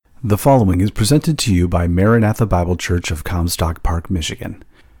The following is presented to you by Maranatha Bible Church of Comstock Park, Michigan.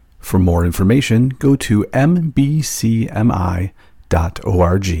 For more information, go to mbcmi.org.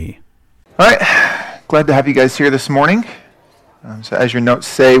 All right, glad to have you guys here this morning. So as your notes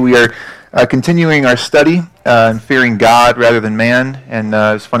say, we are continuing our study in fearing God rather than man. And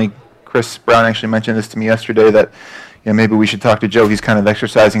it's funny, Chris Brown actually mentioned this to me yesterday that maybe we should talk to Joe. He's kind of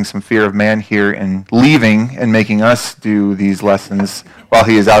exercising some fear of man here and leaving and making us do these lessons while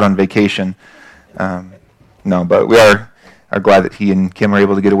he is out on vacation. But we are glad that he and Kim are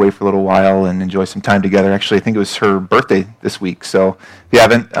able to get away for a little while and enjoy some time together. Actually, I think it was her birthday this week. So if you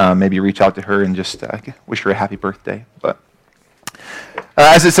haven't, maybe reach out to her and just wish her a happy birthday. But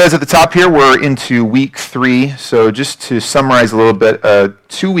as it says at the top here, we're into week 3. So just to summarize a little bit,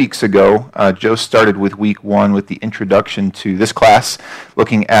 2 weeks ago, Joe started with week 1 with the introduction to this class,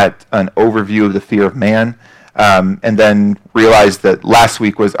 looking at an overview of the fear of man, and then realized that last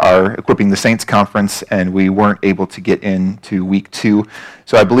week was our Equipping the Saints conference, and we weren't able to get into week 2.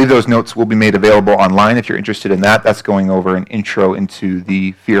 So I believe those notes will be made available online if you're interested in that. That's going over an intro into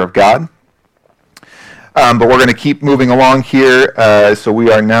the fear of God. But we're going to keep moving along here. So we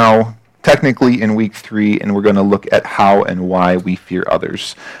are now technically in week 3, and we're going to look at how and why we fear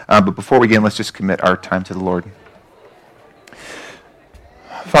others. But before we begin, let's just commit our time to the Lord.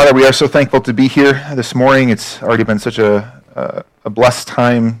 Father, we are so thankful to be here this morning. It's already been such a blessed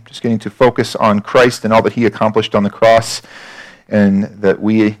time just getting to focus on Christ and all that he accomplished on the cross, and that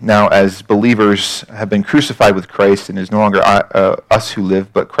we now as believers have been crucified with Christ, and it is no longer us who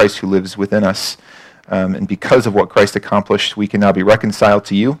live, but Christ who lives within us. And because of what Christ accomplished, we can now be reconciled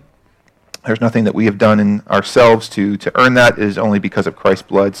to you. There's nothing that we have done in ourselves to earn that. It is only because of Christ's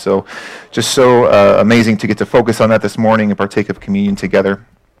blood. So just so amazing to get to focus on that this morning and partake of communion together.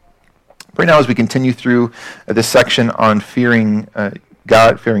 Right now, as we continue through this section on fearing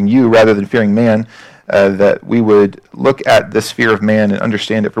God, fearing you rather than fearing man, that we would look at this fear of man and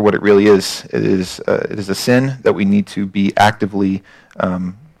understand it for what it really is. It is a sin that we need to be actively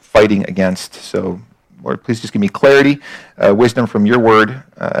fighting against. So Lord, please just give me clarity, wisdom from your word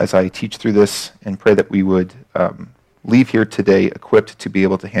as I teach through this, and pray that we would leave here today equipped to be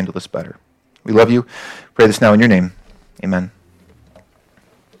able to handle this better. We love you. Pray this now in your name. Amen.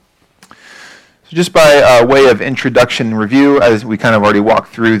 So just by way of introduction and review, as we kind of already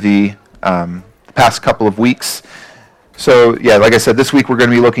walked through the past couple of weeks. So yeah, like I said, this week we're going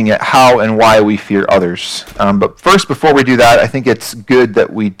to be looking at how and why we fear others. But first, before we do that, I think it's good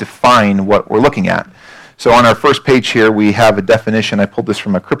that we define what we're looking at. So on our first page here, we have a definition. I pulled this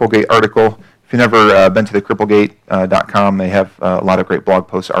from a Cripplegate article. If you've never been to the cripplegate.com, they have a lot of great blog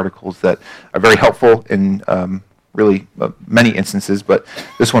post articles that are very helpful in really many instances, but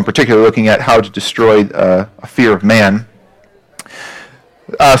this one particularly looking at how to destroy a fear of man.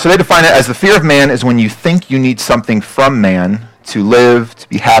 So they define it as the fear of man is when you think you need something from man to live, to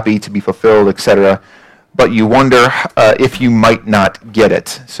be happy, to be fulfilled, etc., but you wonder if you might not get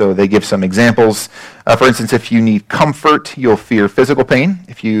it. So they give some examples. For instance, if you need comfort, you'll fear physical pain.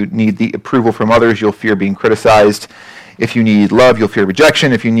 If you need the approval from others, you'll fear being criticized. If you need love, you'll fear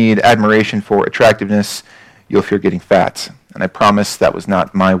rejection. If you need admiration for attractiveness, you'll fear getting fat. And I promise that was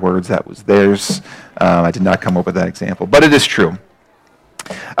not my words, that was theirs. I did not come up with that example, but it is true.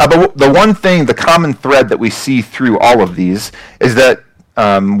 But the one thing, the common thread that we see through all of these is that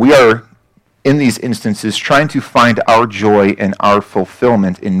we are, in these instances, trying to find our joy and our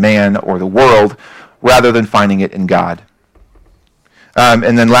fulfillment in man or the world rather than finding it in God.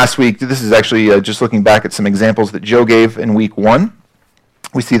 And then last week, this is actually just looking back at some examples that Joe gave in week 1.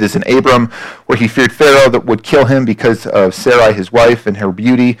 We see this in Abram, where he feared Pharaoh that would kill him because of Sarai, his wife, and her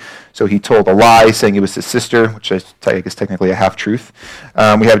beauty. So he told a lie, saying it was his sister, which I guess technically a half-truth.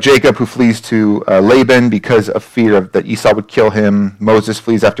 We have Jacob, who flees to Laban because of fear that Esau would kill him. Moses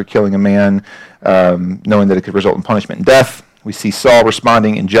flees after killing a man, knowing that it could result in punishment and death. We see Saul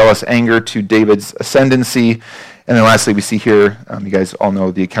responding in jealous anger to David's ascendancy. And then lastly, we see here, you guys all know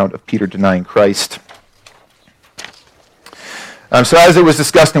the account of Peter denying Christ. So as it was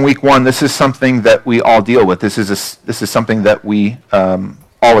discussed in week 1, this is something that we all deal with. This is something that we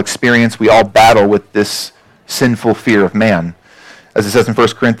all experience. We all battle with this sinful fear of man. As it says in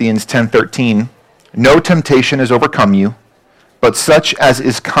 1 Corinthians 10:13, "No temptation has overcome you, but such as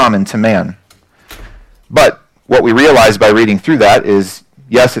is common to man." But what we realize by reading through that is,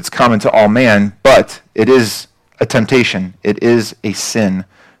 yes, it's common to all man, but it is a temptation. It is a sin.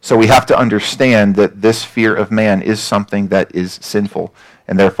 So we have to understand that this fear of man is something that is sinful,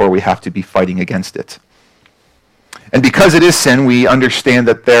 and therefore we have to be fighting against it. And because it is sin, we understand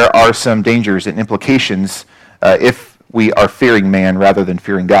that there are some dangers and implications if we are fearing man rather than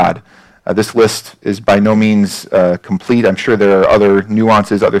fearing God. This list is by no means complete. I'm sure there are other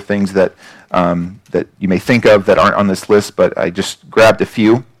nuances, other things that that you may think of that aren't on this list, but I just grabbed a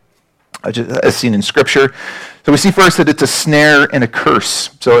few as seen in Scripture. So we see first that it's a snare and a curse.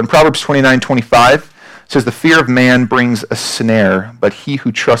 So in Proverbs 29:25, it says, "The fear of man brings a snare, but he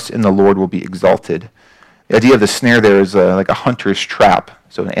who trusts in the Lord will be exalted." The idea of the snare there is like a hunter's trap.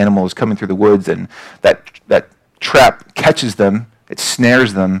 So an animal is coming through the woods, and that trap catches them, it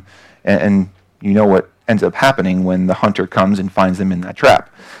snares them, and you know what ends up happening when the hunter comes and finds them in that trap.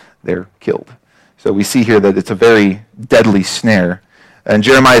 They're killed. So we see here that it's a very deadly snare. In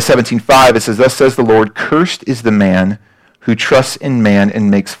Jeremiah 17:5, it says, "Thus says the Lord, cursed is the man who trusts in man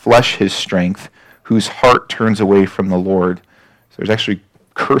and makes flesh his strength, whose heart turns away from the Lord." So there's actually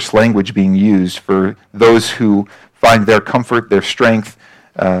curse language being used for those who find their comfort, their strength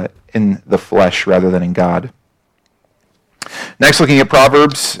in the flesh rather than in God. Next, looking at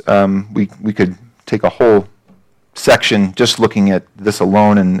Proverbs, we could take a whole section just looking at this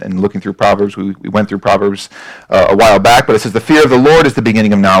alone and looking through Proverbs. We went through Proverbs a while back, but it says, "The fear of the Lord is the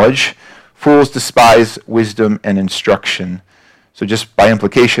beginning of knowledge. Fools despise wisdom and instruction." So just by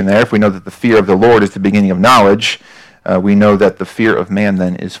implication there, if we know that the fear of the Lord is the beginning of knowledge, we know that the fear of man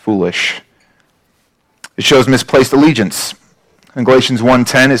then is foolish. It shows misplaced allegiance. In Galatians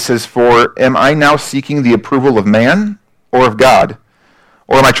 1:10, it says, "For am I now seeking the approval of man or of God?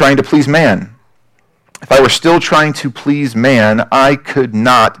 Or am I trying to please man? If I were still trying to please man, I could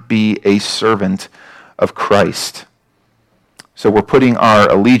not be a servant of Christ." So we're putting our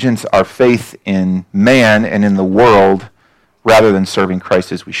allegiance, our faith in man and in the world rather than serving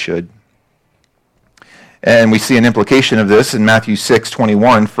Christ as we should. And we see an implication of this in Matthew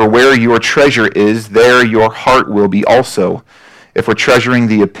 6:21, "For where your treasure is, there your heart will be also." If we're treasuring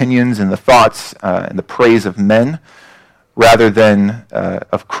the opinions and the thoughts and the praise of men rather than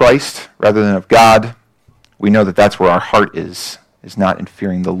of Christ, rather than of God, we know that that's where our heart is not in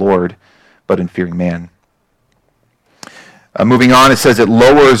fearing the Lord, but in fearing man. Moving on, it says it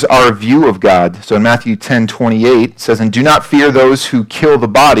lowers our view of God. So in Matthew 10:28, it says, "And do not fear those who kill the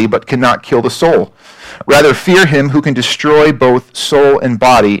body, but cannot kill the soul. Rather fear him who can destroy both soul and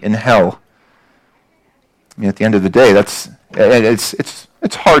body in hell." I mean, at the end of the day, it's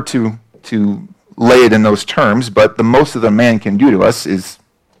hard to lay it in those terms, but the most that a man can do to us is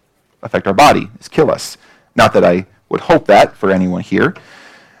affect our body, is kill us. Not that I would hope that for anyone here,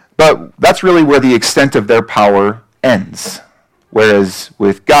 but that's really where the extent of their power ends. Whereas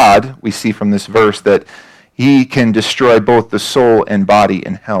with God, we see from this verse that he can destroy both the soul and body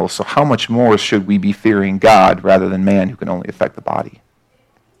in hell. So how much more should we be fearing God rather than man who can only affect the body?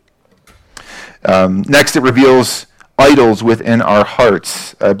 Next, it reveals idols within our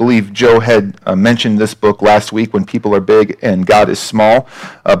hearts. I believe Joe had mentioned this book last week, When People Are Big and God is Small,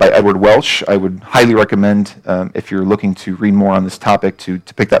 by Edward Welch. I would highly recommend, if you're looking to read more on this topic, to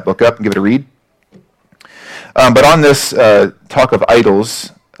pick that book up and give it a read. But on this talk of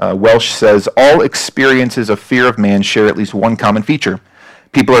idols, Welch says, "All experiences of fear of man share at least one common feature.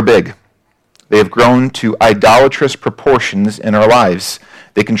 People are big. They have grown to idolatrous proportions in our lives.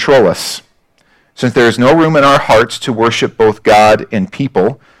 They control us. Since there is no room in our hearts to worship both God and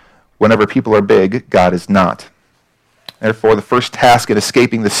people, whenever people are big, God is not. Therefore, the first task in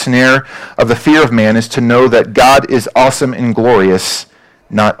escaping the snare of the fear of man is to know that God is awesome and glorious,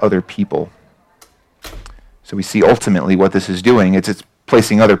 not other people." So we see ultimately what this is doing. It's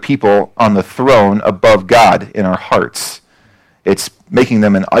placing other people on the throne above God in our hearts. It's making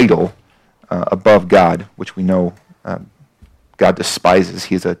them an idol above God, which we know God despises.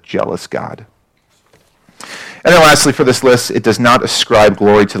 He is a jealous God. And then lastly for this list, it does not ascribe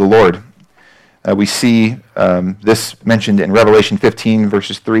glory to the Lord. We see this mentioned in Revelation 15,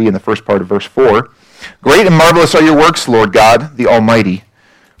 verses 3 and the first part of verse 4. "Great and marvelous are your works, Lord God, the Almighty.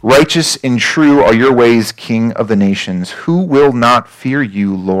 Righteous and true are your ways, King of the nations. Who will not fear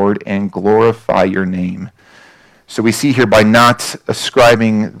you, Lord, and glorify your name?" So we see here by not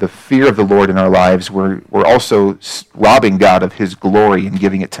ascribing the fear of the Lord in our lives, we're also robbing God of his glory and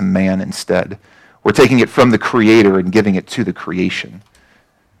giving it to man instead. We're taking it from the Creator and giving it to the creation,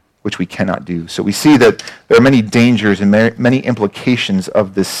 which we cannot do. So we see that there are many dangers and many implications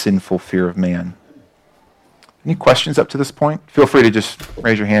of this sinful fear of man. Any questions up to this point? Feel free to just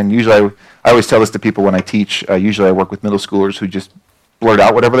raise your hand. Usually, I always tell this to people when I teach. Usually I work with middle schoolers who just blurt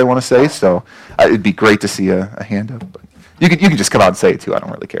out whatever they want to say, so it'd be great to see a hand up. But you can just come out and say it too. I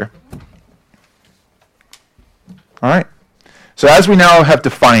don't really care. All right. So as we now have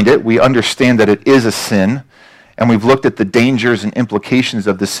defined it, we understand that it is a sin, and we've looked at the dangers and implications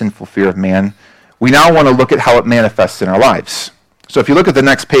of this sinful fear of man. we now want to look at how it manifests in our lives. So if you look at the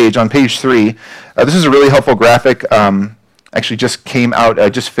next page, on page 3, this is a really helpful graphic. Actually just came out, I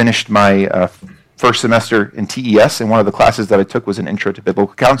just finished my first semester in TES, and one of the classes that I took was an Intro to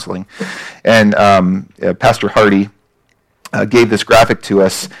Biblical Counseling. And Pastor Hardy gave this graphic to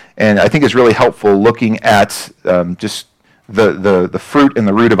us, and I think it's really helpful looking at just the fruit and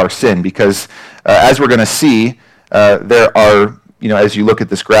the root of our sin, because as we're going to see, there are, as you look at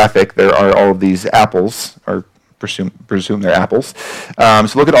this graphic, there are all of these apples, or presume they're apples.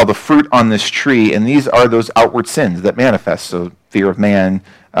 So look at all the fruit on this tree, and these are those outward sins that manifest. So fear of man,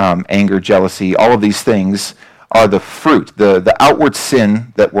 anger, jealousy, all of these things are the fruit, the outward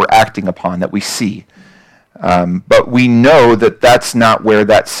sin that we're acting upon, that we see. But we know that that's not where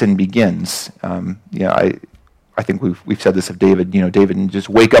that sin begins. I think we've said this of David. David didn't just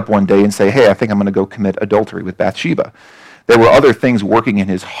wake up one day and say, hey, I think I'm going to go commit adultery with Bathsheba. There were other things working in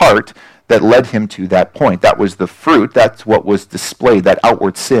his heart that led him to that point. That was the fruit. That's what was displayed, that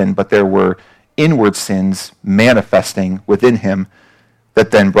outward sin. But there were inward sins manifesting within him that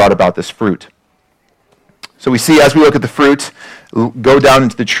then brought about this fruit. So we see, as we look at the fruit, go down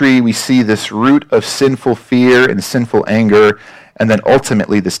into the tree, we see this root of sinful fear and sinful anger, and then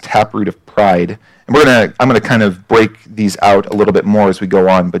ultimately this taproot of pride. And I'm going to kind of break these out a little bit more as we go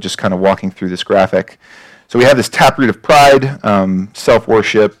on, but just kind of walking through this graphic. So we have this taproot of pride,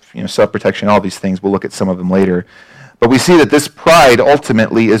 self-worship, self-protection, all these things. We'll look at some of them later. But we see that this pride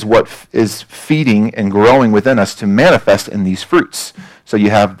ultimately is what is feeding and growing within us to manifest in these fruits. So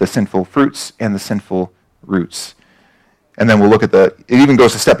you have the sinful fruits and the sinful roots. And then we'll look at it even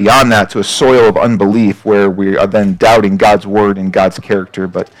goes a step beyond that to a soil of unbelief where we are then doubting God's word and God's character.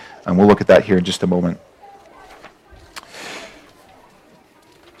 But we'll look at that here in just a moment.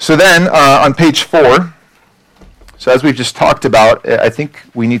 So then on page 4, so as we've just talked about, I think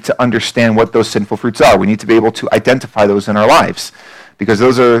we need to understand what those sinful fruits are. We need to be able to identify those in our lives, because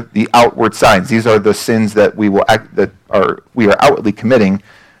those are the outward signs. These are the sins that we are outwardly committing,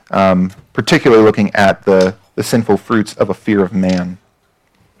 particularly looking at the sinful fruits of a fear of man.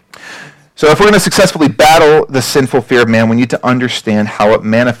 So if we're going to successfully battle the sinful fear of man, we need to understand how it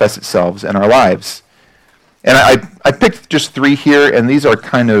manifests itself in our lives. And I picked just 3 here, and these are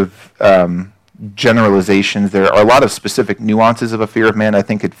kind of generalizations. There are a lot of specific nuances of a fear of man I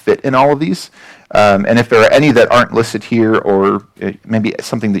think could fit in all of these. And if there are any that aren't listed here, or maybe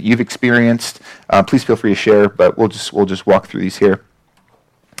something that you've experienced, please feel free to share, but we'll just walk through these here.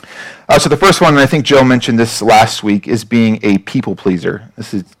 So the first one, and I think Joe mentioned this last week, is being a people pleaser.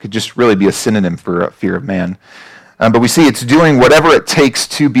 Could just really be a synonym for a fear of man. But we see it's doing whatever it takes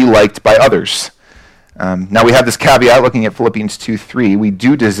to be liked by others. Now we have this caveat looking at Philippians 2:3. We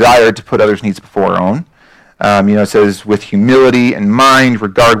do desire to put others' needs before our own. It says, with humility in mind,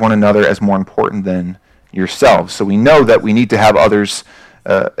 regard one another as more important than yourselves. So we know that we need to have others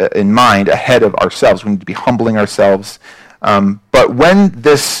in mind ahead of ourselves. We need to be humbling ourselves. But when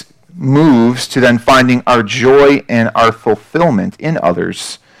this moves to then finding our joy and our fulfillment in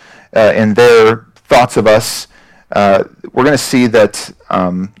others and their thoughts of us, we're going to see that,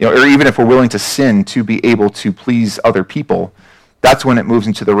 or even if we're willing to sin to be able to please other people, that's when it moves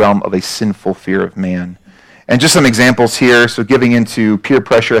into the realm of a sinful fear of man. And just some examples here. So giving into peer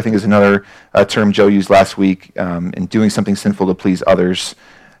pressure, I think, is another term Joe used last week, in doing something sinful to please others.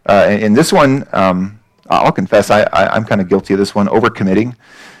 In this one, I'll confess, I'm kind of guilty of this one, overcommitting,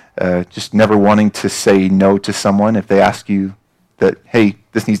 just never wanting to say no to someone if they ask you that, hey,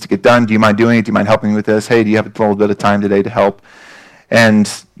 this needs to get done. Do you mind doing it? Do you mind helping me with this? Hey, do you have a little bit of time today to help? And,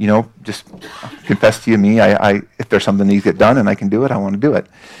 just confess to you, if there's something that needs to get done and I can do it, I want to do it.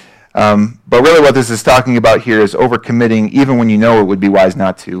 But really what this is talking about here is overcommitting, even when you know it would be wise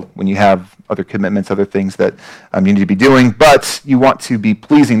not to, when you have other commitments, other things that you need to be doing, but you want to be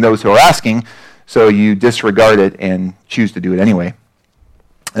pleasing those who are asking, so you disregard it and choose to do it anyway.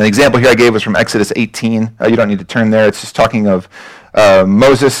 An example here I gave was from Exodus 18. You don't need to turn there. It's just talking of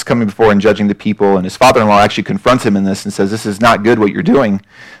Moses coming before and judging the people, and his father-in-law actually confronts him in this and says, this is not good what you're doing.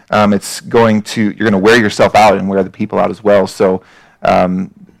 You're going to wear yourself out and wear the people out as well. So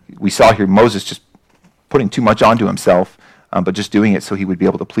we saw here Moses just putting too much onto himself, but just doing it so he would be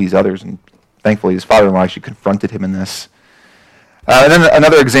able to please others. And thankfully his father-in-law actually confronted him in this. And then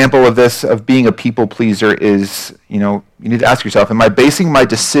another example of this, of being a people pleaser, is, you need to ask yourself, am I basing my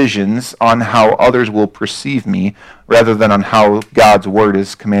decisions on how others will perceive me rather than on how God's word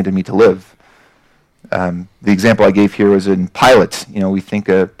has commanded me to live? The example I gave here was in Pilate. We think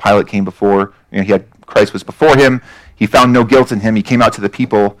Pilate came before, Christ was before him. He found no guilt in him. He came out to the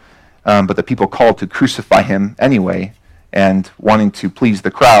people, but the people called to crucify him anyway. And wanting to please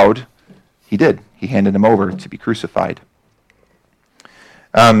the crowd, he did. he handed him over to be crucified.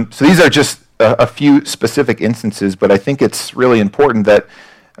 So these are just a few specific instances, but I think it's really important that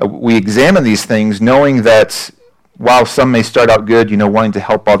we examine these things knowing that while some may start out good, wanting to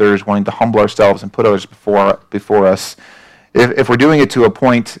help others, wanting to humble ourselves and put others before us, if we're doing it to a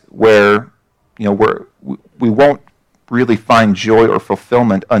point where we won't really find joy or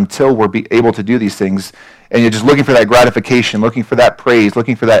fulfillment until we're able to do these things, and you're just looking for that gratification, looking for that praise,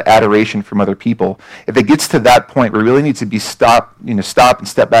 looking for that adoration from other people. If it gets to that point, we really need to stop and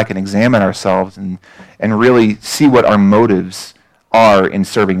step back and examine ourselves and really see what our motives are in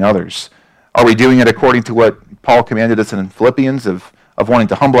serving others. Are we doing it according to what Paul commanded us in Philippians of wanting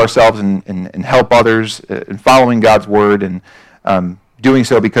to humble ourselves and help others and following God's word and doing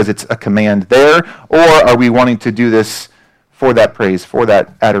so because it's a command there? Or are we wanting to do this for that praise, for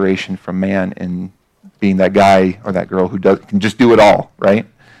that adoration from man, and being that guy or that girl who can just do it all, right?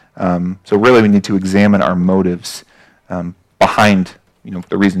 So really we need to examine our motives behind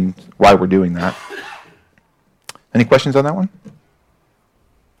the reason why we're doing that. Any questions on that one?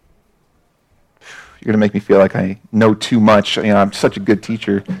 You're going to make me feel like I know too much. I'm such a good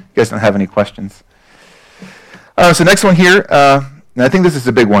teacher. You guys don't have any questions. So next one here, and I think this is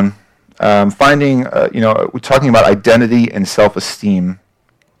a big one. We're talking about identity and self-esteem.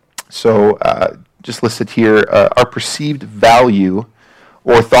 So just listed here, our perceived value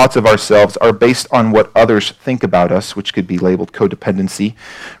or thoughts of ourselves are based on what others think about us, which could be labeled codependency,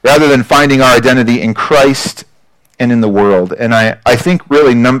 rather than finding our identity in Christ and in the world. And I think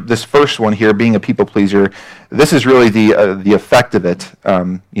really this first one here, being a people pleaser, this is really the effect of it.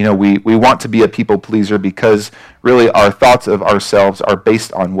 We want to be a people pleaser because really our thoughts of ourselves are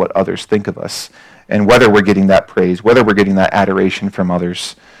based on what others think of us, and whether we're getting that praise, whether we're getting that adoration from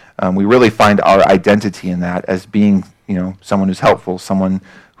others. We really find our identity in that as being, someone who's helpful, someone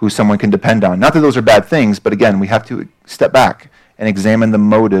can depend on. Not that those are bad things, but again, we have to step back and examine the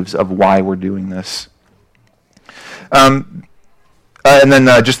motives of why we're doing this. And then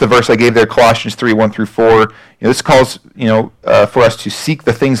just the verse I gave there, Colossians 3:1-4. This calls, for us to seek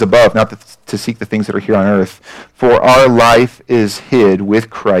the things above, not to seek the things that are here on earth. For our life is hid with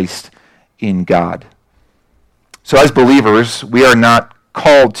Christ in God. So as believers, we are not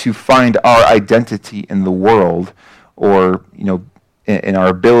called to find our identity in the world or, in our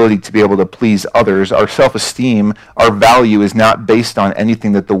ability to be able to please others. Our self-esteem, our value is not based on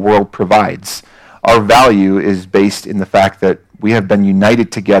anything that the world provides. Our value is based in the fact that we have been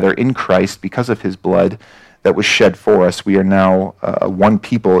united together in Christ because of his blood that was shed for us. We are now one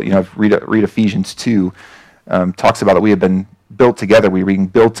people. Read Ephesians 2, talks about it. We have been built together. We're being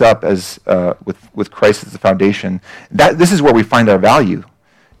built up as with Christ as the foundation. This is where we find our value.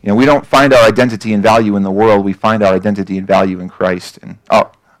 We don't find our identity and value in the world. We find our identity and value in Christ. And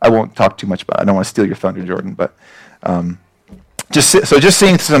I won't talk too much about it. I don't want to steal your thunder, Jordan, but just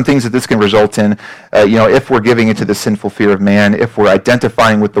seeing some things that this can result in, if we're giving into the sinful fear of man, if we're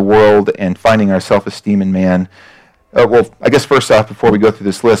identifying with the world and finding our self-esteem in man. I guess first off, before we go through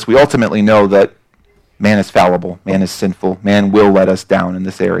this list, we ultimately know that man is fallible, man is sinful, man will let us down in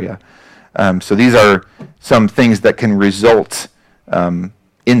this area. So these are some things that can result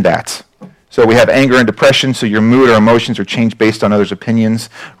in that. So we have anger and depression, so your mood or emotions are changed based on others' opinions,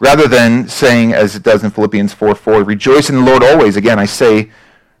 rather than saying, as it does in Philippians 4:4, rejoice in the Lord always. Again, I say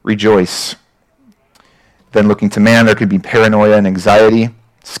rejoice. Then looking to man, there could be paranoia and anxiety,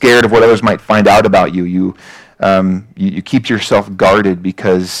 scared of what others might find out about you. You keep yourself guarded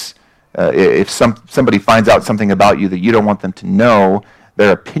because if somebody finds out something about you that you don't want them to know,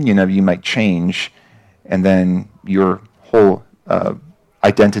 their opinion of you might change, and then your whole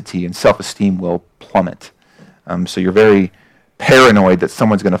identity and self-esteem will plummet. So you're very paranoid that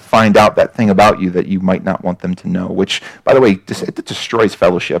someone's going to find out that thing about you that you might not want them to know, which, by the way, it destroys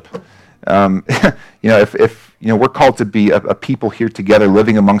fellowship. If we're called to be a people here together,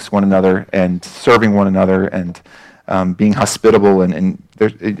 living amongst one another and serving one another and being hospitable, and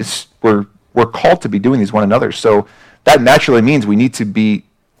we're called to be doing these one another. So that naturally means we need to be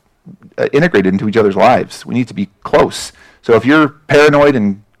integrated into each other's lives. We need to be close. So if you're paranoid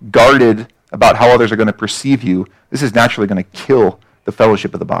and guarded about how others are going to perceive you, this is naturally going to kill the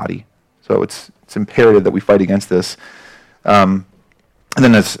fellowship of the body. So it's imperative that we fight against this. And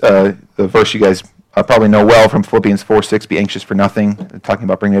then there's the verse you guys probably know well from Philippians 4:6, be anxious for nothing, talking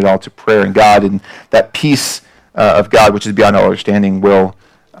about bringing it all to prayer and God, and that peace of God, which is beyond all understanding, will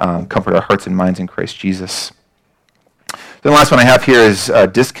comfort our hearts and minds in Christ Jesus. Then the last one I have here is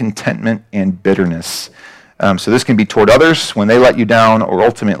discontentment and bitterness. So this can be toward others when they let you down, or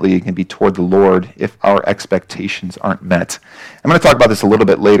ultimately it can be toward the Lord if our expectations aren't met. I'm going to talk about this a little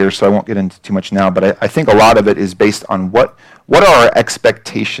bit later, so I won't get into too much now, but I think a lot of it is based on what are our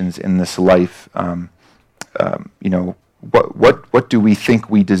expectations in this life. What do we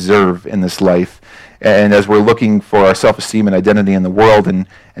think we deserve in this life? And as we're looking for our self-esteem and identity in the world and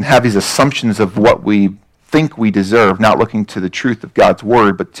have these assumptions of what we think we deserve, not looking to the truth of God's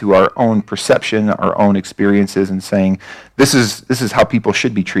word, but to our own perception, our own experiences, and saying, this is how people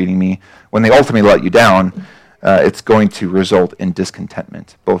should be treating me. When they ultimately let you down, it's going to result in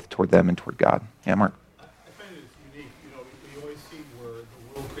discontentment, both toward them and toward God. Yeah, Mark? I find it's unique. We always see where the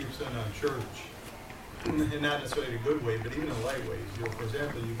world creeps in on church, and not necessarily in a good way, but even in light ways. For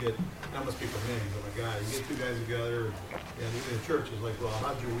example, you get, not must be for men, but my God, you get two guys together, and even in church, it's like, well,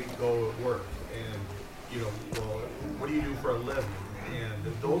 how'd your week go at work? And well, what do you do for a living? And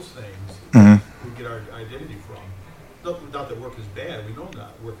those things we get our identity from. Not that work is bad. We know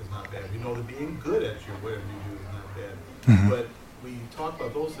work is not bad. We know that being good at whatever you do is not bad. But we talk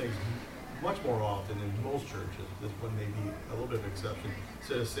about those things much more often in most churches. This one may be a little bit of an exception.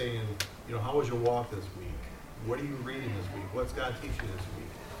 Instead of saying, how was your walk this week? What are you reading this week? What's God teaching this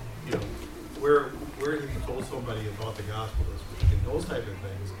week? Where have you told somebody about the gospel this week? And those type of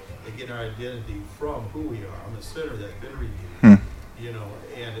things. They get our identity from who we are. I'm a sinner that's been redeemed. And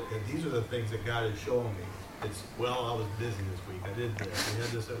these are the things that God is showing me. It's, well, I was busy this week. I did this. We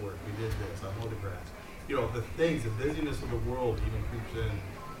had this at work. We did this. I mowed the grass. The things, the busyness of the world even creeps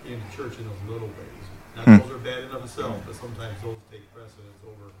in church in those little ways. Now, those are bad in of themselves, but sometimes those take precedence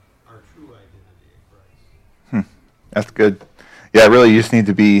over our true identity in Christ. That's good. Yeah, really, you just need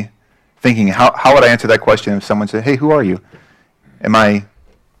to be thinking, how would I answer that question if someone said, hey, who are you? Am I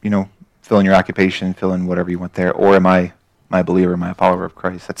fill in your occupation, fill in whatever you want there, or am I a believer, am I a follower of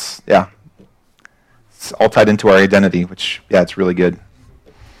Christ? It's all tied into our identity, which, it's really good.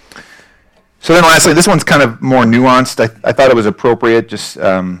 So then lastly, this one's kind of more nuanced. I thought it was appropriate, just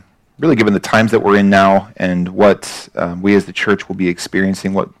really given the times that we're in now and what we as the church will be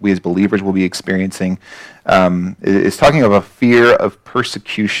experiencing, what we as believers will be experiencing, is talking about a fear of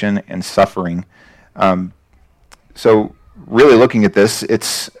persecution and suffering. So really looking at this,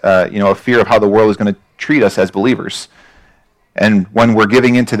 it's a fear of how the world is going to treat us as believers. And when we're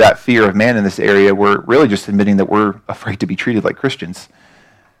giving into that fear of man in this area, we're really just admitting that we're afraid to be treated like Christians.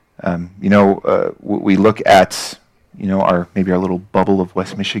 We look at our little bubble of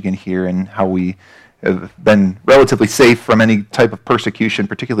West Michigan here and how we have been relatively safe from any type of persecution,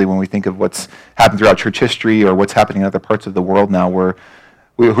 particularly when we think of what's happened throughout church history or what's happening in other parts of the world now, where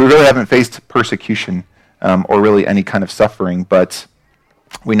we really haven't faced persecution or really any kind of suffering, but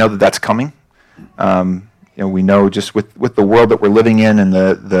we know that that's coming. We know just with the world that we're living in and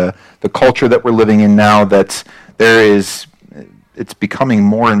the culture that we're living in now that it's becoming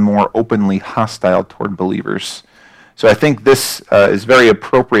more and more openly hostile toward believers. So I think this is very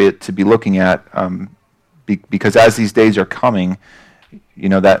appropriate to be looking at because as these days are coming,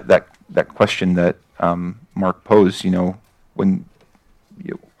 that question that Mark posed, when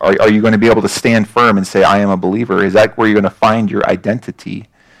are you going to be able to stand firm and say, I am a believer? Is that where you're going to find your identity?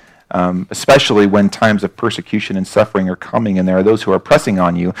 Especially when times of persecution and suffering are coming and there are those who are pressing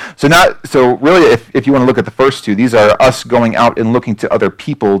on you. So really, if you want to look at the first two, these are us going out and looking to other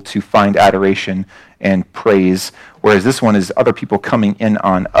people to find adoration and praise, whereas this one is other people coming in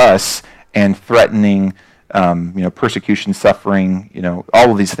on us and threatening persecution, suffering,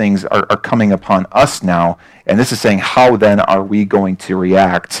 all of these things are coming upon us now. And this is saying, how then are we going to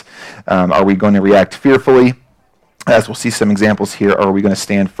react? Are we going to react fearfully? As we'll see some examples here, or are we going to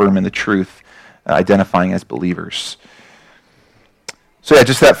stand firm in the truth, identifying as believers? So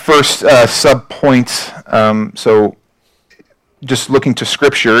just that first sub-point. So just looking to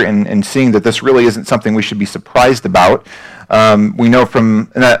Scripture and seeing that this really isn't something we should be surprised about. We know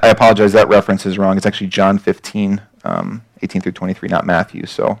from, and I apologize, that reference is wrong. It's actually John 15, 18 through 23, not Matthew.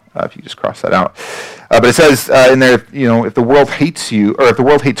 So if you just cross that out. But it says in there, if the world hates you, or if the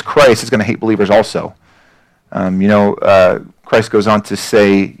world hates Christ, it's going to hate believers also. Christ goes on to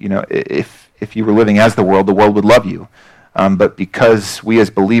say, if you were living as the world would love you. But because we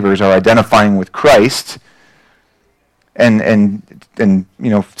as believers are identifying with Christ and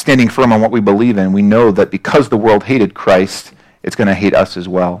standing firm on what we believe in, we know that because the world hated Christ, it's going to hate us as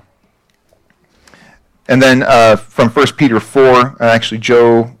well. And then from 1 Peter 4, actually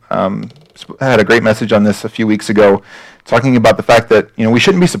Joe had a great message on this a few weeks ago, talking about the fact that we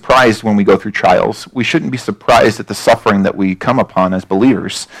shouldn't be surprised when we go through trials. We shouldn't be surprised at the suffering that we come upon as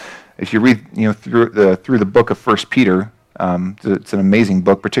believers. If you read through the book of 1 Peter, it's an amazing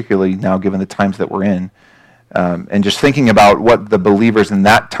book, particularly now given the times that we're in. And just thinking about what the believers in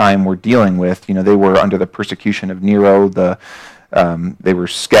that time were dealing with, they were under the persecution of Nero. They were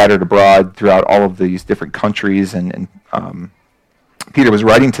scattered abroad throughout all of these different countries, and Peter was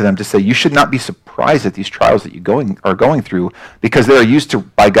writing to them to say, you should not be surprised at these trials that you are going through, because they are used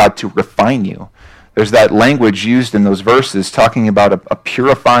by God to refine you. There's that language used in those verses talking about a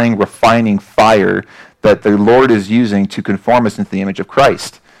purifying, refining fire that the Lord is using to conform us into the image of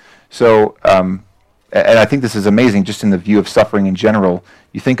Christ. So, and I think this is amazing just in the view of suffering in general.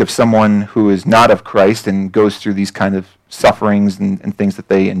 You think of someone who is not of Christ and goes through these kind of sufferings and things that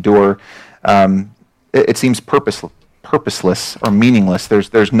they endure. It seems purposeless or meaningless.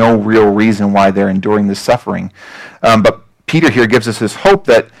 There's no real reason why they're enduring this suffering. But Peter here gives us this hope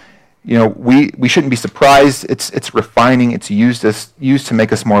that we shouldn't be surprised. It's refining. It's used to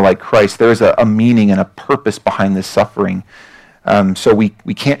make us more like Christ. There is a meaning and a purpose behind this suffering. So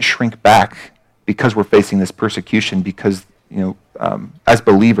we can't shrink back because we're facing this persecution, because as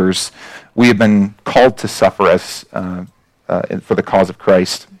believers we have been called to suffer as for the cause of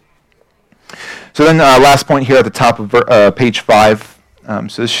Christ. So then last point here at the top of page 5.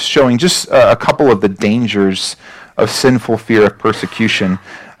 So this is showing just a couple of the dangers of sinful fear of persecution.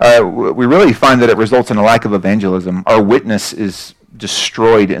 We really find that it results in a lack of evangelism. Our witness is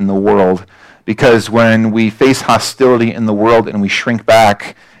destroyed in the world, because when we face hostility in the world and we shrink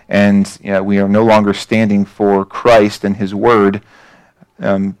back and we are no longer standing for Christ and his word,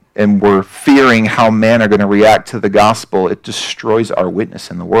 and we're fearing how men are going to react to the gospel, it destroys our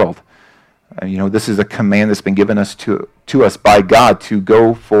witness in the world. This is a command that's been given us to us by God to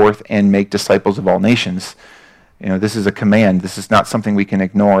go forth and make disciples of all nations. This is a command. This is not something we can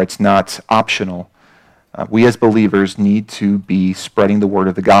ignore. It's not optional. We as believers need to be spreading the word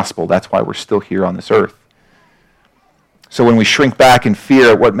of the gospel. That's why we're still here on this earth. So when we shrink back in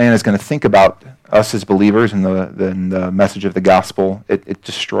fear at what man is going to think about us as believers and the message of the gospel, it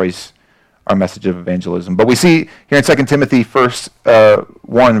destroys our message of evangelism. But we see here in 2 Timothy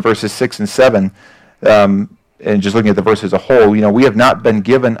 1, verses 6 and 7, and just looking at the verse as a whole, we have not been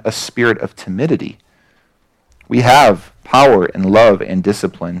given a spirit of timidity. We have power and love and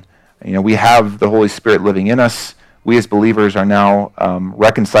discipline. We have the Holy Spirit living in us. We as believers are now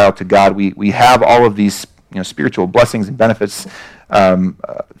reconciled to God. We have all of these spiritual blessings and benefits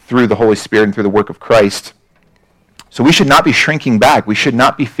through the Holy Spirit and through the work of Christ. So we should not be shrinking back. We should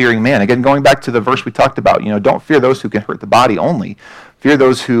not be fearing man. Again, going back to the verse we talked about, don't fear those who can hurt the body only. Fear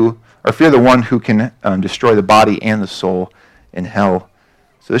the one who can destroy the body and the soul in hell.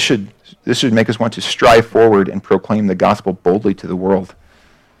 So this should make us want to strive forward and proclaim the gospel boldly to the world.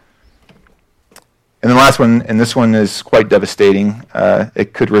 And the last one, and this one is quite devastating.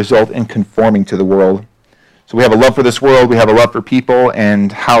 It could result in conforming to the world. So we have a love for this world. We have a love for people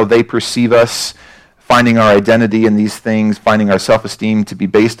and how they perceive us, finding our identity in these things, finding our self-esteem to be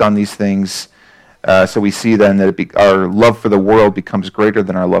based on these things. So we see then that our love for the world becomes greater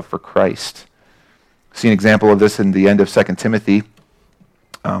than our love for Christ. See an example of this in the end of 2 Timothy.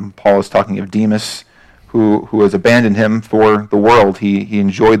 Paul is talking of Demas, who has abandoned him for the world. He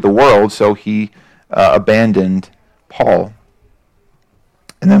enjoyed the world, so he abandoned Paul.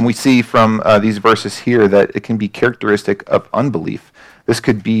 And then we see from these verses here that it can be characteristic of unbelief. This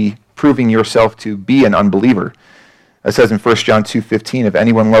could be proving yourself to be an unbeliever. It says in 1 John 2:15, if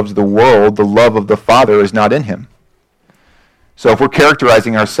anyone loves the world, the love of the Father is not in him. So if we're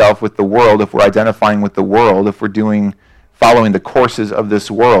characterizing ourselves with the world, if we're identifying with the world, if we're following the courses of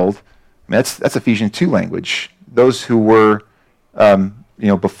this world, that's Ephesians 2 language. Those who were,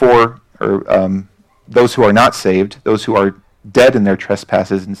 before, or those who are not saved, those who are dead in their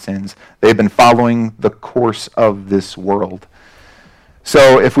trespasses and sins, they've been following the course of this world.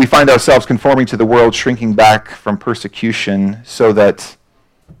 So if we find ourselves conforming to the world, shrinking back from persecution so that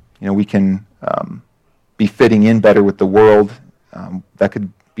we can be fitting in better with the world, that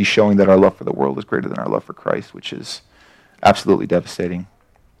could be showing that our love for the world is greater than our love for Christ, which is absolutely devastating.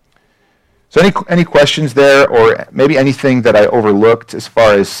 So any questions there, or maybe anything that I overlooked as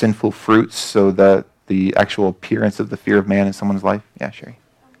far as sinful fruits, so that the actual appearance of the fear of man in someone's life? Yeah, Sherry.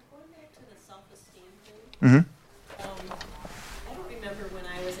 Going back to the self-esteem thing, Mm-hmm. I don't remember when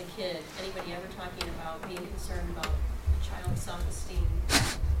I was a kid anybody ever talking about being concerned about a child's self-esteem.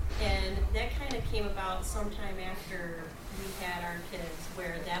 And that kind of came about sometime after we had our kids,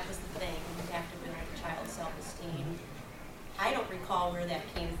 where that was the thing. We have to build a child's self-esteem. I don't recall where that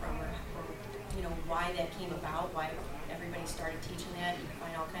came from, or why that came about, why everybody started teaching that. You can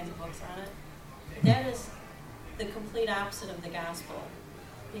find all kinds of books on it. That is the complete opposite of the gospel,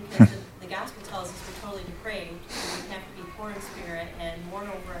 because the gospel tells us we're totally depraved, and we have to be poor in spirit and mourn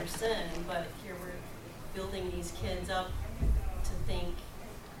over our sin, but here we're building these kids up to think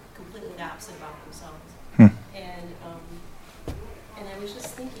completely the opposite about themselves. And I was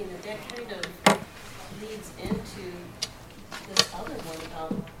just thinking that kind of leads into this other one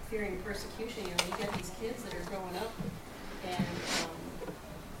about fearing persecution. You get these kids that are growing up, and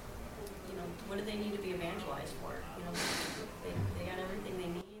what do they need to be evangelized for? They got everything they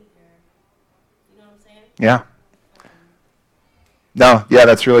need. You know what I'm saying? Yeah. No, yeah,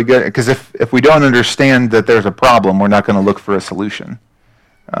 that's really good. Because if we don't understand that there's a problem, we're not going to look for a solution.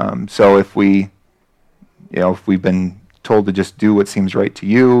 So if we've been told to just do what seems right to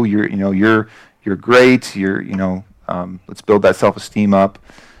you, you're great. Let's build that self-esteem up.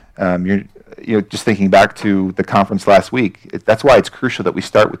 Just thinking back to the conference last week, that's why it's crucial that we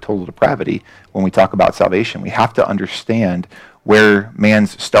start with total depravity when we talk about salvation. We have to understand where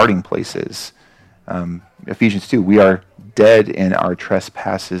man's starting place is. Ephesians 2, we are dead in our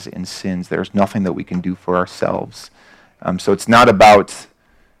trespasses and sins. There's nothing that we can do for ourselves. So it's not about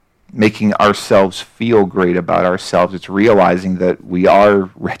making ourselves feel great about ourselves. It's realizing that we are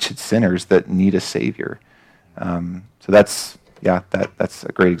wretched sinners that need a Savior. So that's a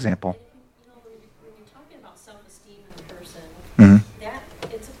great example. When you're talking about self-esteem in a person,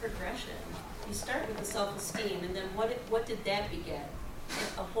 Mm-hmm. it's a progression. You start with the self-esteem, and then what did that beget?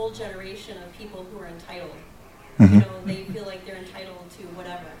 A whole generation of people who are entitled. Mm-hmm. They feel like they're entitled to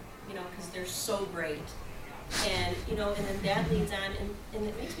whatever, because they're so great. And, and then that leads on, and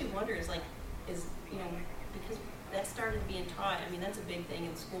it makes me wonder, because that started being taught, that's a big thing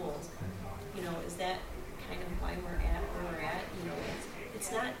in schools. Is that kind of why we're at where we're at?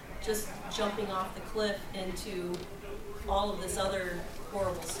 It's not just jumping off the cliff into all of this other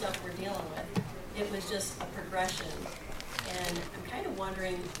horrible stuff we're dealing with. It was just a progression. And I'm kind of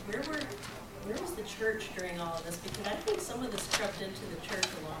wondering, where was the church during all of this? Because I think some of this crept into the church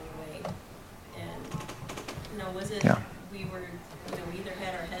along the way. And, was it we either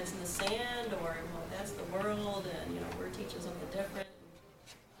had our heads in the sand, or, that's the world, and, we're teaching something different.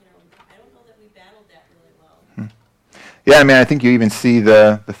 I don't know that we battled that really well. Yeah, I think you even see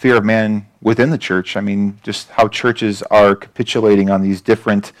the fear of man within the church. Just how churches are capitulating on these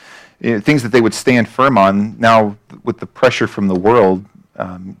different things that they would stand firm on. Now, with the pressure from the world,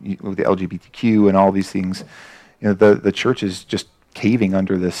 with the LGBTQ and all these things, the church is just caving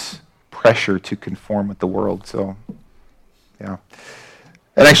under this pressure to conform with the world. So, yeah.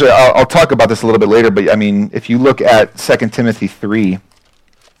 And actually, I'll talk about this a little bit later, but if you look at 2 Timothy 3,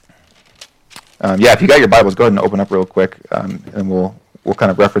 if you got your Bibles, go ahead and open up real quick, and we'll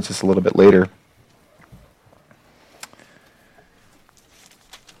kind of reference this a little bit later.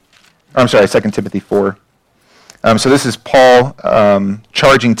 I'm sorry, 2 Timothy 4. So this is Paul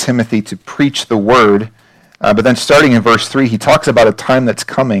charging Timothy to preach the word, but then starting in verse 3, he talks about a time that's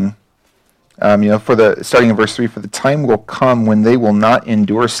coming. Starting in verse 3, for the time will come when they will not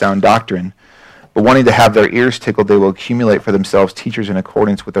endure sound doctrine, but wanting to have their ears tickled, they will accumulate for themselves teachers in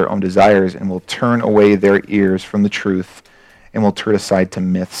accordance with their own desires, and will turn away their ears from the truth, and will turn aside to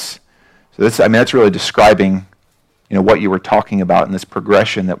myths. So that's really describing, what you were talking about in this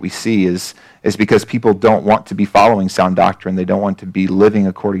progression that we see is because people don't want to be following sound doctrine. They don't want to be living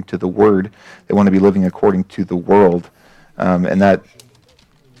according to the word. They want to be living according to the world, and that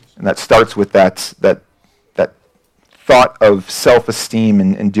starts with that thought of self-esteem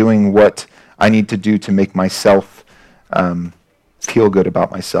and doing what I need to do to make myself feel good about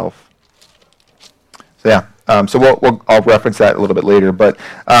myself. So yeah, I'll reference that a little bit later. But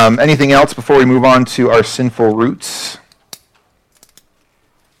anything else before we move on to our sinful roots?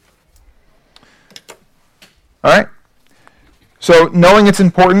 All right. So knowing it's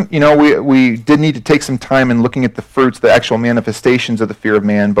important, we did need to take some time in looking at the fruits, the actual manifestations of the fear of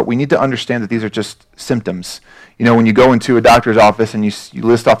man, but we need to understand that these are just symptoms. When you go into a doctor's office and you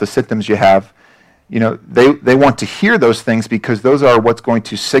list off the symptoms you have, they want to hear those things because those are what's going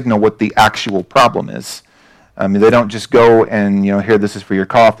to signal what the actual problem is. They don't just go and, here, this is for your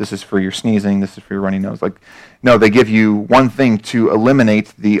cough, this is for your sneezing, this is for your runny nose. No, they give you one thing to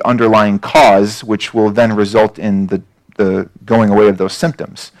eliminate the underlying cause, which will then result in the going away of those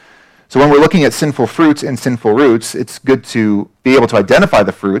symptoms. So when we're looking at sinful fruits and sinful roots, it's good to be able to identify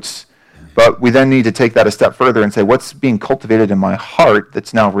the fruits, but we then need to take that a step further and say, what's being cultivated in my heart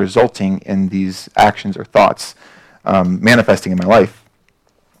that's now resulting in these actions or thoughts manifesting in my life?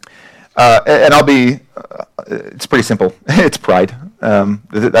 And it's pretty simple. It's pride.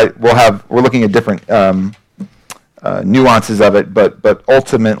 We're looking at different nuances of it, but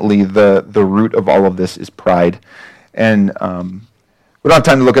ultimately the root of all of this is pride. And we don't have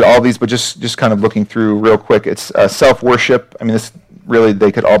time to look at all these, but just kind of looking through real quick. It's self-worship. This really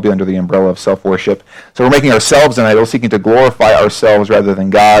they could all be under the umbrella of self-worship. So we're making ourselves an idol, seeking to glorify ourselves rather than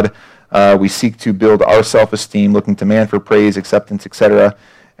God. We seek to build our self-esteem, looking to man for praise, acceptance, etc.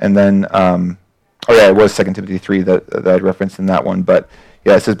 And then, it was 2 Timothy 3 that I'd referenced in that one. But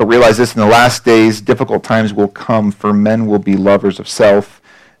yeah, it says, but realize this, in the last days, difficult times will come, for men will be lovers of self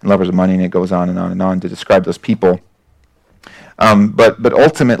and lovers of money, and it goes on and on and on to describe those people. But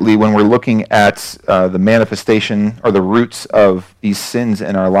ultimately, when we're looking at the manifestation or the roots of these sins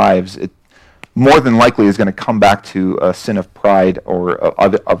in our lives, it more than likely is going to come back to a sin of pride or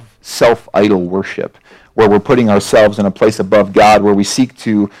of self-idol worship, where we're putting ourselves in a place above God, where we seek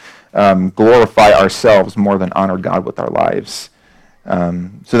to glorify ourselves more than honor God with our lives.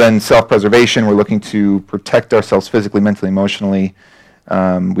 So then self-preservation, we're looking to protect ourselves physically, mentally, emotionally.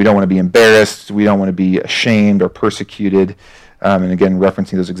 We don't want to be embarrassed. We don't want to be ashamed or persecuted. And again,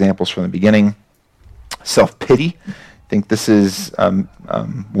 referencing those examples from the beginning. Self-pity. I think this is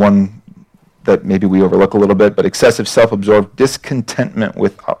one that maybe we overlook a little bit, but excessive self-absorbed discontentment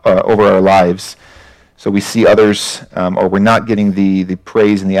with over our lives. So we see others, or we're not getting the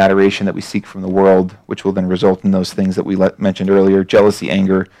praise and the adoration that we seek from the world, which will then result in those things that we mentioned earlier: jealousy,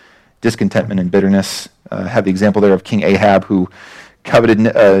 anger, discontentment, and bitterness. Have the example there of King Ahab, who coveted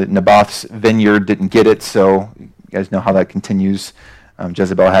Naboth's vineyard, didn't get it, so you guys know how that continues.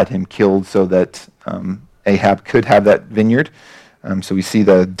 Jezebel had him killed so that Ahab could have that vineyard. So we see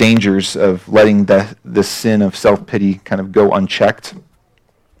the dangers of letting the sin of self-pity kind of go unchecked.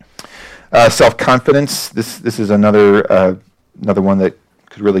 Self-confidence, this is another one that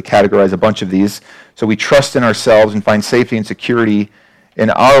could really categorize a bunch of these. So we trust in ourselves and find safety and security in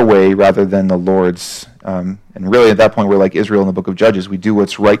our way rather than the Lord's. And really at that point, we're like Israel in the book of Judges. We do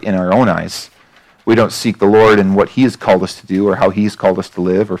what's right in our own eyes. We don't seek the Lord and what he has called us to do or how he's called us to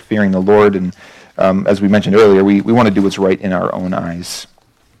live, or fearing the Lord. And as we mentioned earlier, we want to do what's right in our own eyes.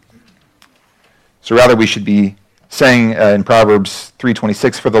 So rather we should be saying in Proverbs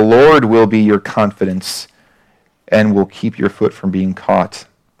 3:26, "For the Lord will be your confidence and will keep your foot from being caught."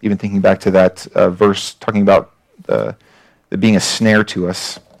 Even thinking back to that verse talking about the being a snare to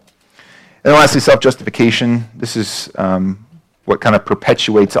us. And then lastly, self-justification. This is what kind of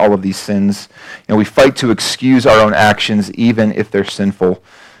perpetuates all of these sins. We fight to excuse our own actions even if they're sinful.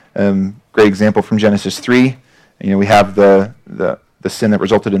 Great example from Genesis 3. We have the sin that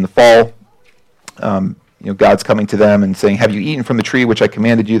resulted in the fall. God's coming to them and saying, "Have you eaten from the tree which I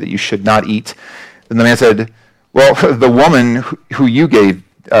commanded you that you should not eat?" And the man said, "Well, the woman who you gave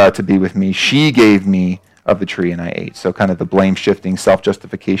to be with me, she gave me of the tree and I ate." So kind of the blame shifting,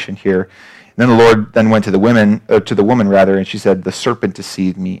 self-justification here. And then the Lord then went to the woman, and she said, "The serpent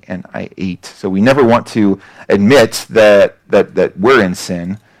deceived me and I ate." So we never want to admit that we're in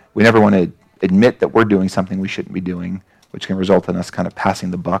sin. We never want to admit that we're doing something we shouldn't be doing, which can result in us kind of passing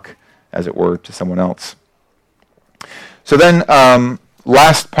the buck, as it were, to someone else. So then,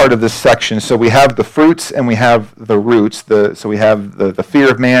 last part of this section, so we have the fruits and we have the roots. So we have the fear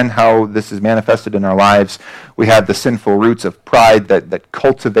of man, how this is manifested in our lives. We have the sinful roots of pride that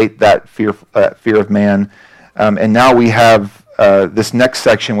cultivate that fear of man. And now we have this next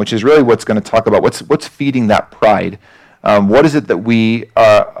section, which is really what's going to talk about what's feeding that pride. What is it that we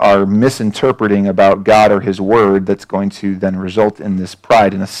are misinterpreting about God or his word that's going to then result in this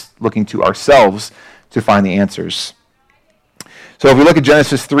pride and us looking to ourselves to find the answers? So if we look at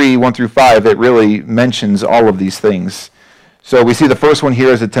Genesis 3, 1 through 5, it really mentions all of these things. So we see the first one here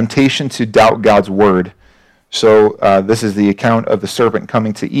is a temptation to doubt God's word. So this is the account of the serpent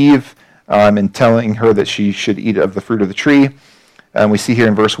coming to Eve and telling her that she should eat of the fruit of the tree. And we see here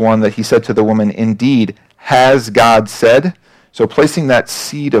in verse 1 that he said to the woman, "Indeed, has God said?" So placing that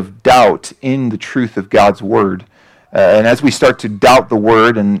seed of doubt in the truth of God's word. And as we start to doubt the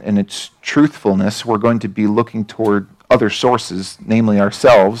word and its truthfulness, we're going to be looking toward other sources, namely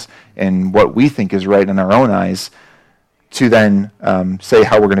ourselves, and what we think is right in our own eyes, to then say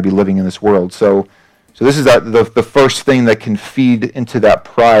how we're going to be living in this world. So this is the first thing that can feed into that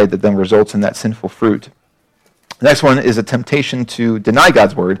pride that then results in that sinful fruit. The next one is a temptation to deny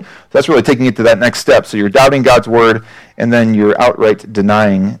God's word. So that's really taking it to that next step. So you're doubting God's word, and then you're outright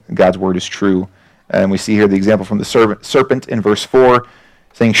denying God's word is true. And we see here the example from the serpent in verse 4,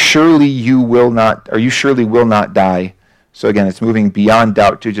 saying, "Surely you will not die." So again, it's moving beyond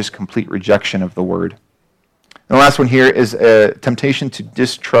doubt to just complete rejection of the word. And the last one here is a temptation to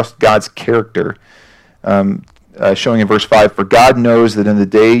distrust God's character, showing in verse 5, "For God knows that in the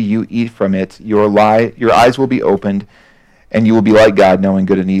day you eat from it, your eyes will be opened, and you will be like God, knowing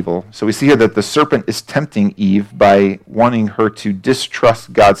good and evil." So we see here that the serpent is tempting Eve by wanting her to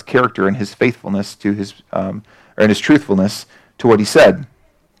distrust God's character and his faithfulness to his, or in his truthfulness to what he said.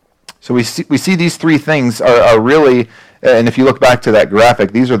 So we see these three things are really, and if you look back to that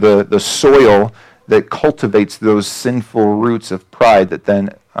graphic, these are the soil that cultivates those sinful roots of pride that then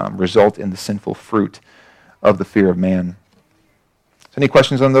result in the sinful fruit of the fear of man. So any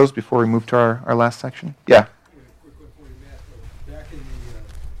questions on those before we move to our last section? Yeah. Quick one for you, Matt. Back in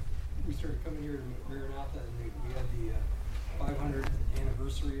we started coming here to Maranatha, and we had the 500th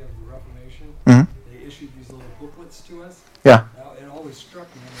anniversary of the Reformation. Mm-hmm. They issued these little booklets to us. Yeah. It always struck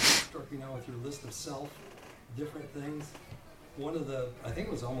me now with your list of different things. One of I think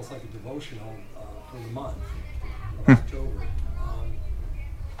it was almost like a devotional for the month of October.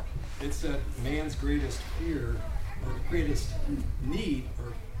 It said man's greatest fear, or greatest need,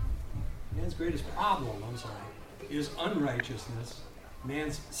 or man's greatest problem, is unrighteousness.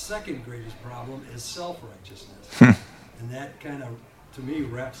 Man's second greatest problem is self-righteousness. And that kind of, to me,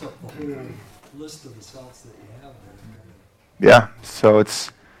 wraps up the whole list of the selves that you have there. Yeah, so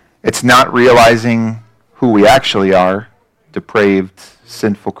it's not realizing who we actually are, depraved,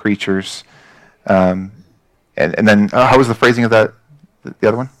 sinful creatures. And then, how was the phrasing of that, the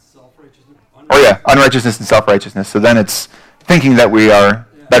other one? Self-righteousness. Oh yeah, unrighteousness and self-righteousness. So then it's thinking that we are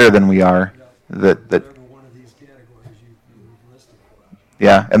better than we are. That Whatever one of these categories you've listed for.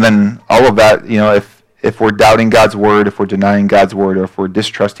 Yeah, and then all of that, if we're doubting God's word, if we're denying God's word, or if we're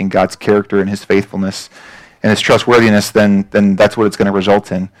distrusting God's character and his faithfulness and his trustworthiness, then that's what it's going to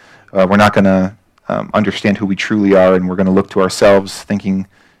result in. We're not going to understand who we truly are, and we're going to look to ourselves thinking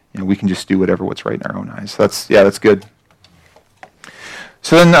we can just do what's right in our own eyes. So that's good.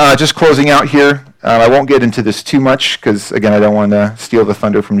 So then just closing out here, I won't get into this too much because, again, I don't want to steal the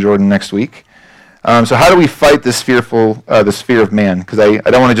thunder from Jordan next week. So how do we fight this fear of man? Because I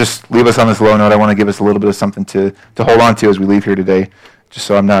don't want to just leave us on this low note. I want to give us a little bit of something to hold on to as we leave here today, just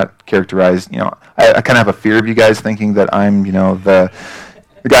so I'm not characterized. I kind of have a fear of you guys thinking that I'm, the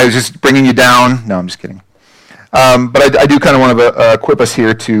guy who's just bringing you down. No, I'm just kidding. But I do kind of want to equip us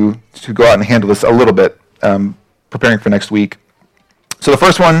here to go out and handle this a little bit, preparing for next week. So the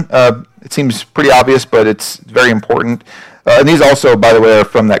first one, it seems pretty obvious, but it's very important. And these also, by the way, are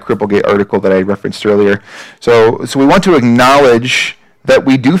from that Cripplegate article that I referenced earlier. So we want to acknowledge that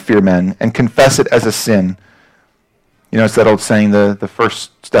we do fear men and confess it as a sin. It's that old saying, the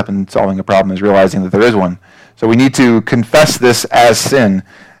first step in solving a problem is realizing that there is one. So we need to confess this as sin.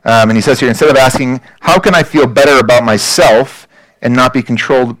 And he says here, instead of asking, how can I feel better about myself and not be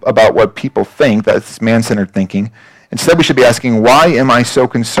controlled about what people think, that's man-centered thinking, instead we should be asking, why am I so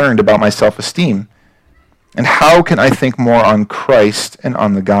concerned about my self-esteem? And how can I think more on Christ and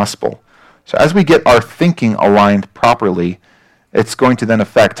on the gospel? So as we get our thinking aligned properly, it's going to then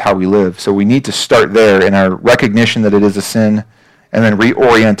affect how we live. So we need to start there in our recognition that it is a sin, and then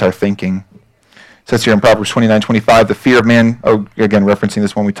reorient our thinking. It says here in Proverbs 29:25, the fear of man, again referencing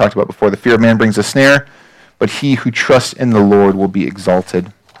this one we talked about before, the fear of man brings a snare, but he who trusts in the Lord will be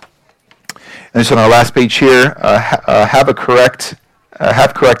exalted. And so on our last page here, have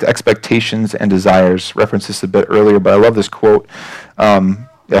correct expectations and desires. Referenced this a bit earlier, but I love this quote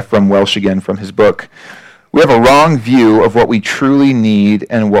from Welsh again from his book. We have a wrong view of what we truly need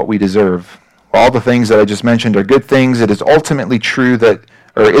and what we deserve. All the things that I just mentioned are good things. Is it ultimately true that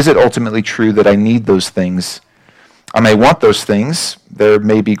I need those things? I may want those things. There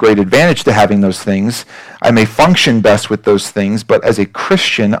may be great advantage to having those things. I may function best with those things, but as a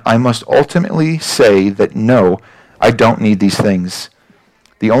Christian, I must ultimately say that no, I don't need these things.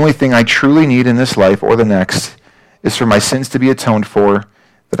 The only thing I truly need in this life or the next is for my sins to be atoned for,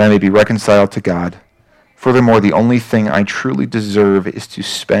 that I may be reconciled to God. Furthermore, the only thing I truly deserve is to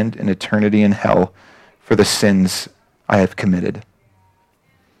spend an eternity in hell for the sins I have committed.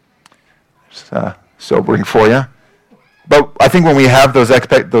 It's sobering for you. But I think when we have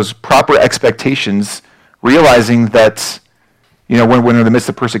those proper expectations, realizing that, when we're in the midst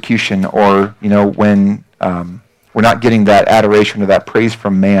of persecution, or when we're not getting that adoration or that praise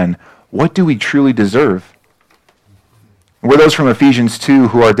from man, what do we truly deserve? We're those from Ephesians 2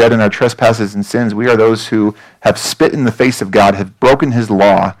 who are dead in our trespasses and sins. We are those who have spit in the face of God, have broken his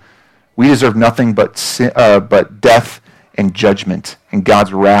law. We deserve nothing but death and judgment and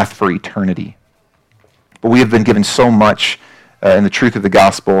God's wrath for eternity. But we have been given so much in the truth of the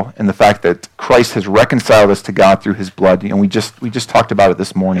gospel and the fact that Christ has reconciled us to God through his blood. We just talked about it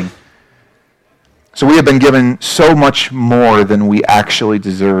this morning. So we have been given so much more than we actually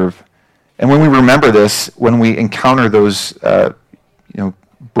deserve. And when we remember this, when we encounter those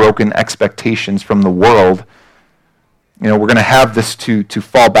broken expectations from the world, we're going to have this to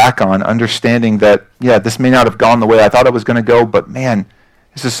fall back on, understanding that, this may not have gone the way I thought it was going to go, but man,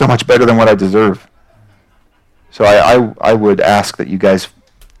 this is so much better than what I deserve. So I would ask that you guys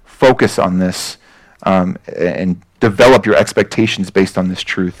focus on this and develop your expectations based on this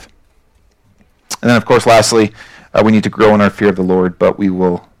truth. And then, of course, lastly, we need to grow in our fear of the Lord, but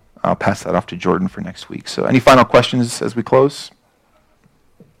I'll pass that off to Jordan for next week. So any final questions as we close?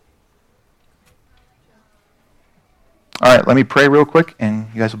 All right, let me pray real quick, and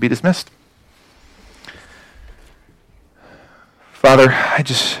you guys will be dismissed. Father,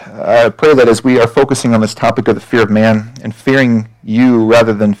 I pray that as we are focusing on this topic of the fear of man and fearing you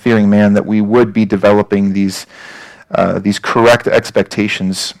rather than fearing man, that we would be developing these correct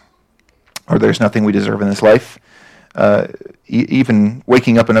expectations, or there's nothing we deserve in this life. Even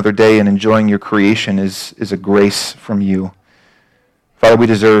waking up another day and enjoying your creation is a grace from you. Father, we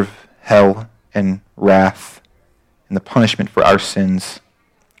deserve hell and wrath and the punishment for our sins.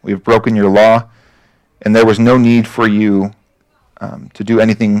 We have broken your law, and there was no need for you to do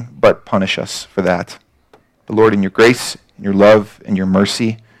anything but punish us for that. But Lord, in your grace, in your love, and your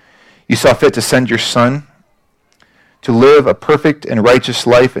mercy, you saw fit to send your Son to live a perfect and righteous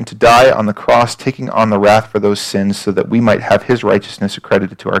life and to die on the cross, taking on the wrath for those sins so that we might have his righteousness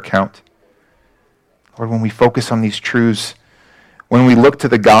accredited to our account. Lord, when we focus on these truths, when we look to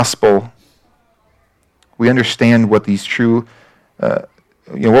the gospel, we understand what these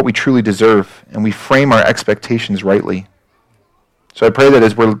what we truly deserve, and we frame our expectations rightly. So I pray that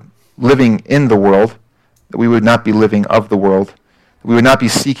as we're living in the world, that we would not be living of the world. That we would not be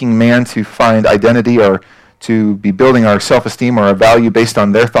seeking man to find identity or to be building our self-esteem or our value based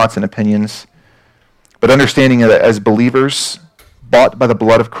on their thoughts and opinions, but understanding that as believers, bought by the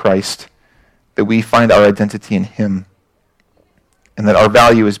blood of Christ, that we find our identity in him, and that our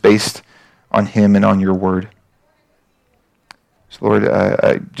value is based on him and on your word. So Lord,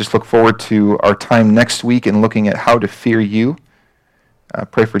 I just look forward to our time next week and looking at how to fear you.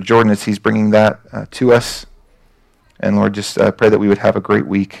 Pray for Jordan as he's bringing that to us. And Lord, just pray that we would have a great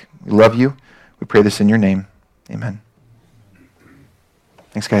week. We love you. We pray this in your name. Amen.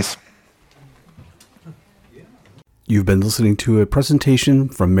 Thanks, guys. You've been listening to a presentation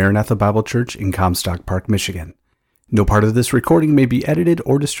from Maranatha Bible Church in Comstock Park, Michigan. No part of this recording may be edited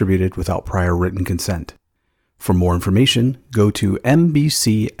or distributed without prior written consent. For more information, go to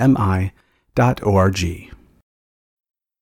mbcmi.org.